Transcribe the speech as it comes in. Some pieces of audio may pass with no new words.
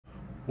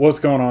What's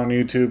going on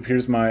YouTube?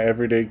 Here's my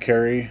everyday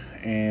carry,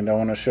 and I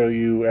want to show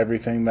you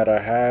everything that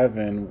I have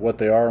and what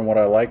they are and what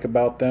I like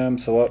about them.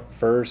 So up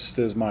first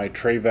is my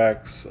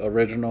Travax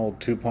original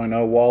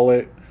 2.0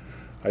 wallet.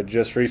 I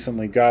just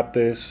recently got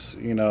this.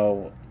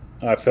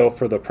 I fell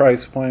for the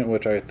price point,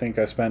 which I think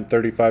I spent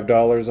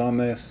 $35 on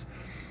this,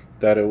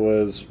 that it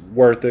was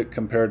worth it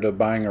compared to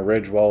buying a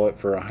Ridge wallet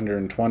for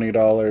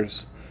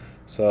 $120.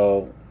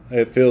 So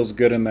it feels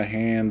good in the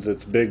hands.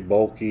 It's big,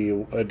 bulky.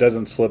 It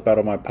doesn't slip out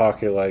of my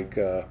pocket like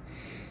the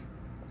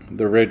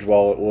Ridge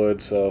wallet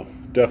would. So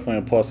definitely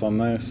a plus on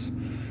this.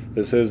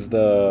 This is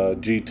the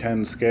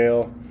G10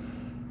 scale.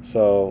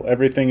 So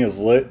everything is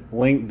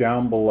linked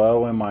down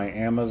below in my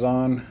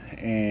Amazon,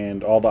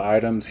 and all the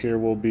items here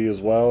will be as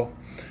well.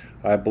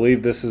 I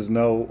believe this is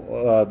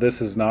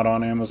not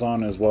on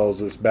Amazon, as well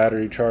as this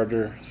battery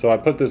charger. So I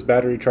put this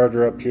battery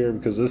charger up here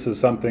because this is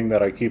something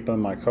that I keep in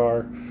my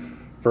car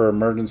for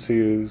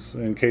emergencies,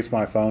 in case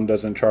my phone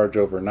doesn't charge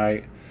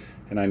overnight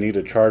and I need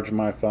to charge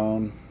my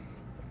phone.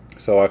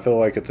 So I feel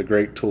like it's a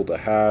great tool to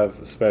have,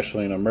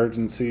 especially in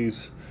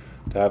emergencies,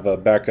 to have a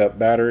backup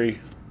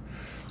battery.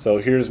 So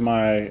here's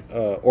my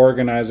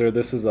organizer.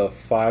 This is a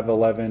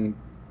 511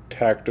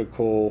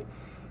 tactical,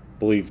 I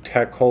believe,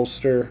 tech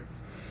holster.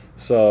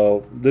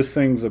 So this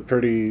thing's a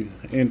pretty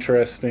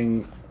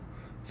interesting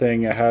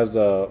thing. It has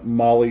a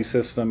MOLLE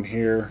system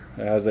here.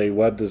 It has a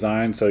web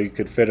design, so you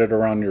could fit it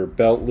around your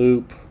belt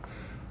loop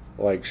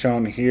like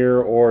shown here,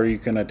 or you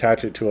can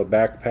attach it to a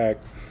backpack.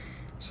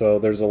 So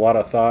there's a lot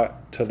of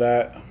thought to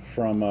that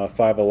from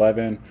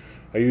 511.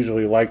 I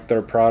usually like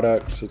their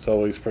products. It's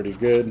always pretty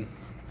good,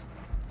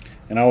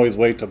 and I always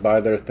wait to buy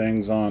their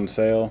things on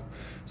sale.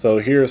 So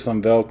here's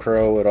some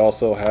Velcro. It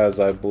also has,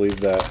 I believe,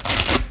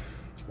 that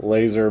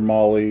laser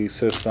MOLLE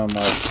system.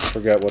 I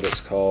forget what it's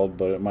called,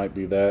 but it might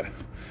be that.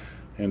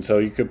 And so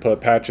you could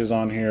put patches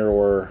on here,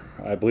 or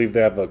I believe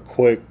they have a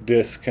quick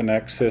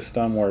disconnect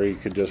system where you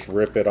could just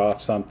rip it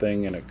off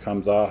something and it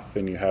comes off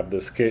and you have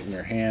this kit in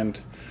your hand.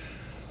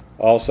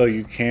 Also,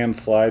 you can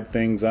slide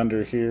things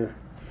under here,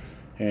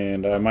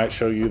 and I might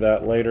show you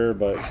that later,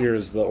 but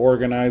here's the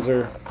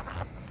organizer.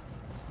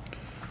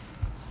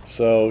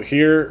 So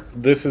here,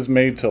 this is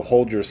made to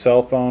hold your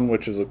cell phone,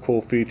 which is a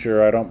cool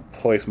feature. I don't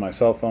place my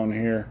cell phone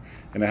here,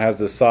 and it has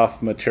this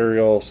soft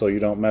material so you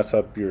don't mess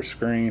up your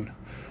screen.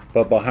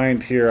 But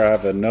behind here I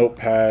have a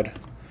notepad,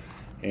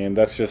 and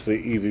that's just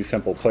an easy,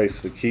 simple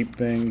place to keep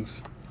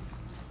things.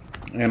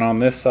 And on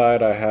this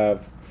side I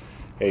have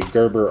a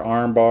Gerber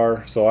arm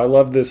bar. So I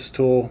love this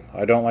tool.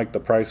 I don't like the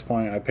price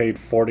point. I paid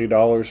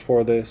 $40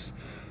 for this.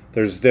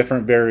 There's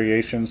different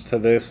variations to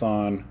this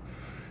on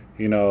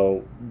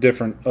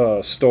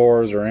different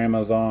stores or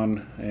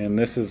Amazon, and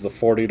this is the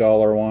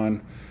 $40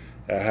 one.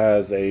 It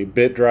has a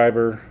bit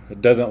driver.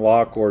 It doesn't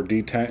lock or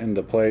detent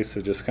into place.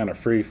 It just kind of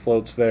free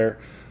floats there.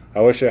 I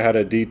wish it had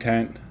a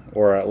detent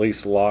or at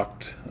least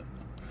locked,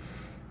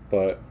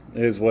 but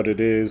it is what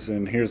it is.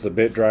 And here's the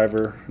bit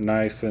driver,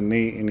 nice and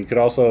neat. And you could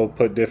also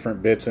put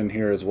different bits in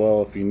here as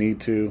well if you need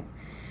to.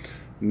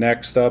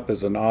 Next up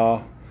is an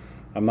awl.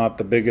 I'm not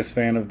the biggest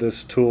fan of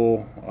this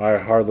tool. I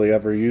hardly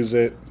ever use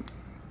it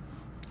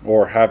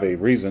or have a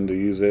reason to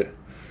use it.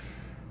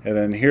 And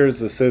then here's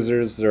the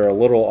scissors. They're a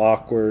little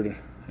awkward,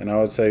 and I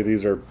would say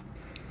these are,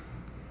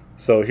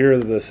 so here are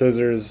the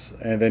scissors,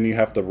 and then you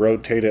have to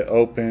rotate it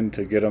open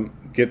to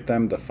get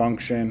them to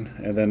function.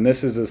 And then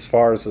this is as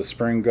far as the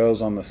spring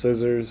goes on the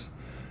scissors,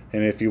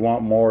 and if you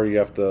want more, you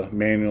have to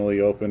manually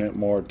open it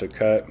more to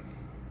cut.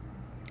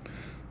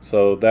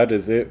 So that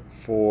is it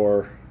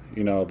for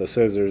the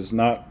scissors.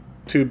 Not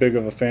too big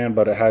of a fan,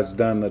 but it has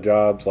done the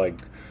jobs, like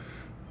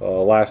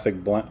elastic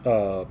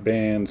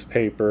bands,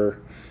 paper,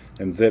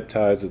 and zip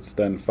ties. It's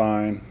done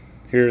fine.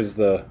 Here's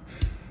the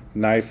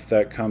knife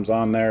that comes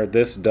on there.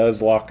 This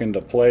does lock into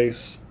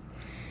place.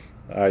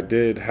 I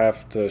did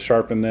have to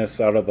sharpen this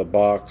out of the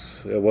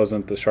box. It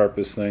wasn't the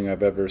sharpest thing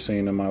I've ever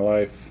seen in my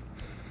life.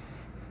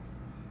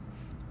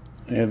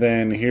 And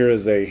then here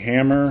is a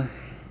hammer,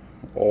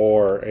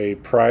 or a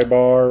pry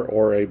bar,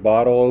 or a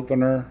bottle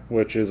opener,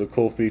 which is a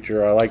cool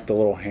feature. I like the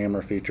little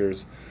hammer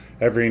features.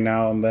 Every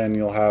now and then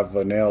you'll have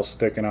a nail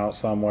sticking out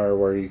somewhere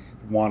where you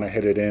want to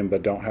hit it in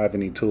but don't have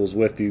any tools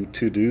with you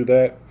to do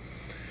that.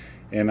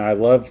 And I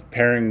love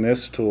pairing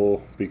this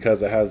tool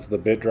because it has the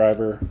bit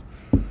driver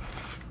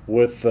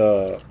with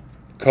the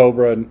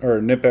Cobra or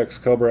Knipex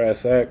Cobra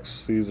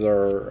SX. These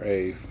are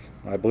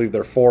I believe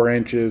they're 4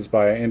 inches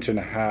by 1.5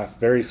 inches.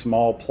 Very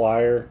small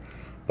plier,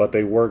 but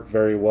they work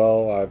very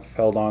well. I've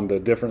held on to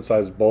different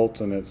size bolts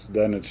and it's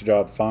done its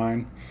job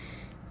fine.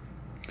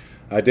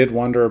 I did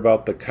wonder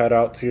about the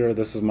cutouts here.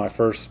 This is my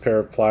first pair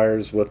of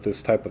pliers with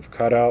this type of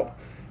cutout,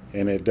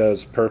 and it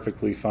does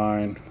perfectly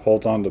fine.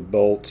 Holds on to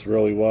bolts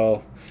really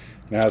well.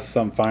 It has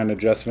some fine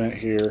adjustment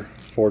here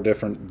for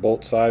different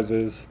bolt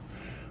sizes.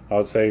 I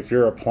would say if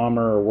you're a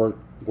plumber or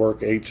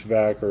work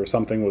HVAC or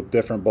something with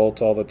different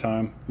bolts all the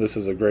time, this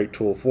is a great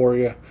tool for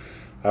you.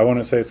 I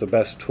wouldn't say it's the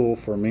best tool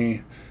for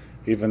me,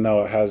 even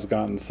though it has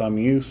gotten some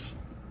use.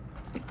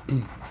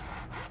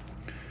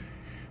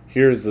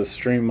 Here's the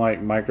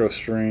Streamlight Micro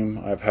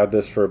Stream. I've had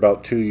this for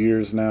about 2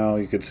 years now.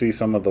 You could see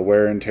some of the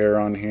wear and tear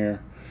on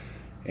here,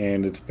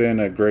 and it's been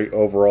a great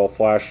overall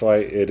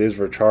flashlight. It is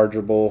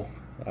rechargeable.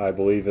 I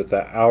believe it's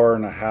an hour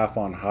and a half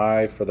on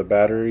high for the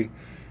battery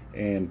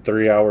and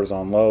 3 hours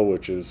on low,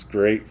 which is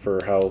great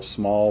for how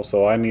small.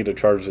 So I need to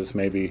charge this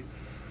maybe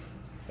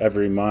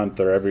every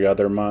month or every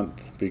other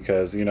month,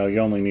 because you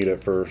only need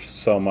it for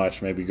so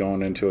much, maybe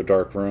going into a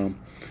dark room.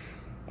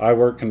 I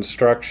work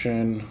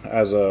construction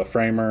as a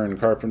framer and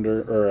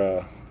carpenter, or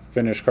a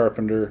finish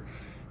carpenter,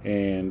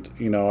 and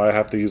I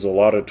have to use a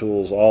lot of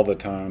tools all the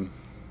time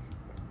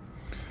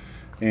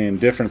in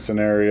different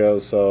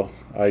scenarios. So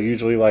I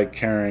usually like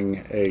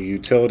carrying a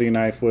utility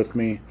knife with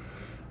me.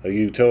 A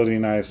utility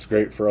knife's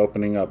great for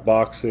opening up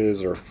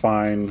boxes or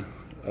fine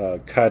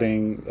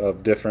cutting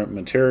of different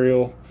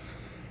material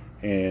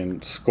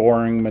and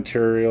scoring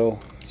material.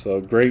 So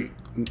great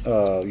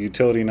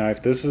utility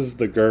knife. This is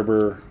the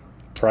Gerber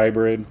Pry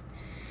Bar,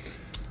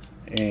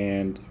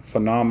 and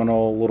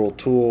phenomenal little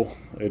tool.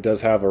 It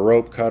does have a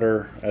rope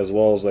cutter as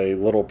well as a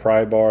little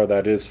pry bar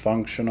that is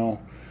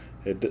functional.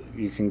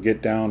 You can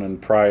get down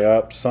and pry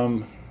up.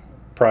 Some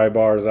pry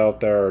bars out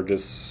there are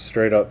just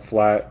straight up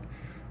flat,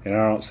 and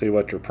I don't see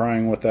what you're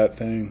prying with that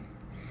thing.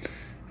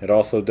 It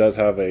also does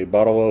have a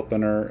bottle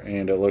opener,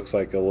 and it looks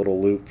like a little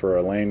loop for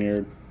a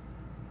lanyard.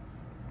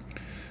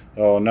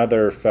 Oh,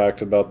 another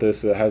fact about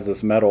this, it has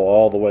this metal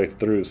all the way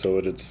through, so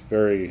it's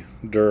very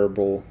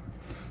durable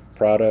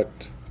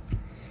product.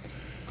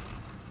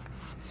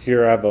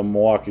 Here I have a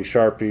Milwaukee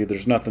Sharpie.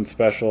 There's nothing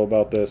special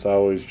about this. I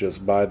always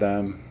just buy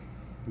them.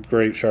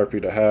 Great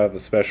Sharpie to have,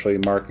 especially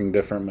marking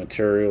different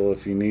material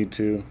if you need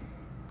to.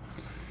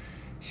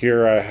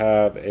 Here I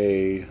have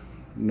a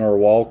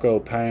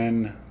Norwalco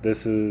pen.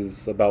 This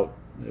is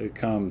it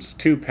comes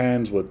 2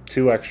 pens with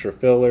 2 extra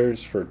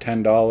fillers for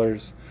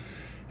 $10.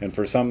 And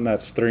for something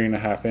that's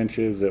 3.5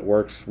 inches, it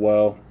works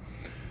well.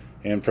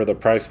 And for the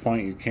price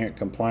point, you can't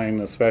complain,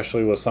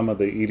 especially with some of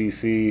the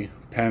EDC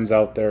pens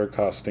out there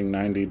costing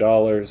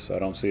 $90. I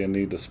don't see a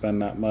need to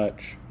spend that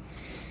much.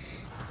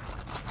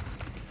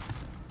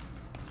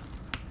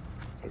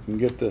 If I can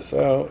get this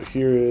out,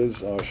 here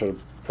is, I should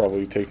have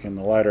probably taken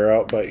the lighter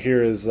out, but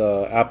here is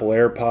Apple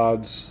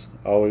AirPods.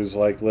 I always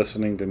like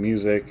listening to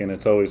music, and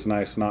it's always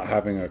nice not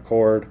having a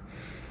cord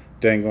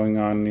dangling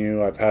on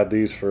you. I've had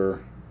these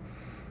for,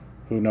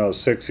 who knows,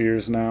 6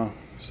 years now.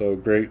 So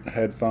great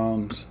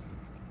headphones.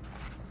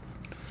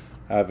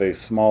 I have a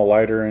small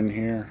lighter in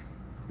here,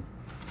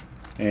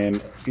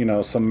 and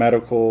some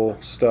medical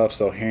stuff.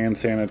 So hand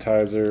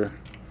sanitizer,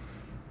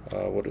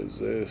 what is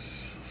this,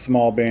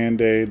 small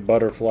band-aid,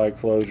 butterfly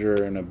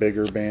closure, and a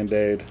bigger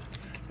band-aid.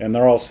 And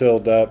they're all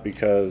sealed up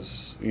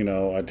because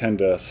I tend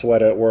to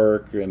sweat at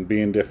work and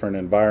be in different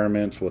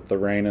environments with the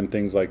rain and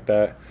things like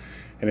that,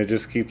 and it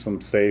just keeps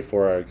them safe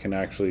where I can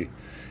actually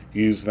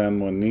use them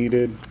when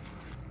needed.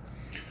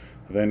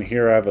 Then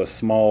here I have a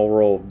small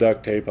roll of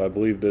duct tape. I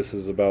believe this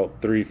is about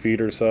 3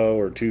 feet or so,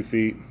 or 2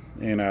 feet.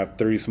 And I have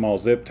 3 small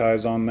zip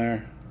ties on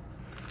there.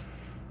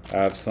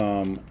 I have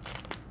some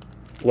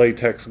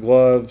latex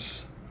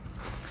gloves.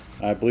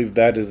 I believe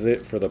that is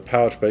it for the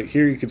pouch. But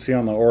here you can see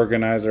on the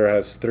organizer, it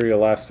has 3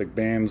 elastic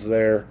bands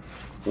there.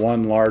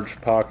 1 large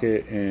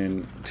pocket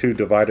and 2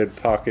 divided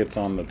pockets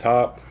on the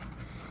top.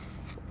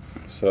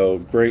 So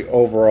great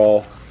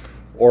overall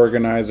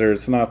organizer.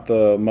 It's not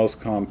the most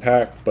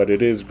compact, but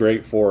it is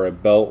great for a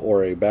belt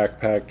or a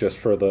backpack, just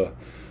for the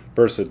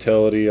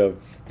versatility of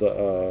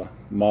the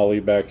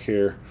MOLLE back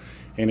here.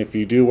 And if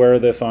you do wear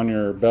this on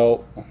your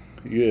belt,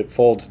 it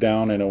folds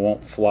down and it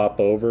won't flop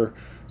over,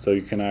 so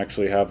you can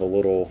actually have a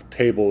little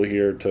table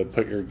here to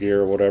put your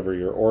gear, whatever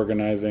you're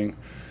organizing.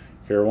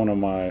 Here, one of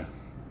my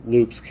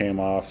loops came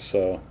off,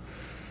 so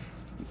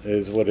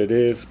is what it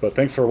is. But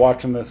thanks for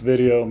watching this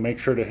video. Make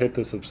sure to hit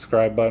the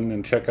subscribe button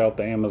and check out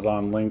the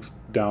Amazon links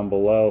down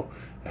below.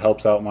 It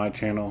helps out my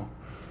channel.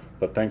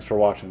 But thanks for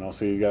watching. I'll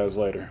see you guys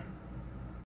later.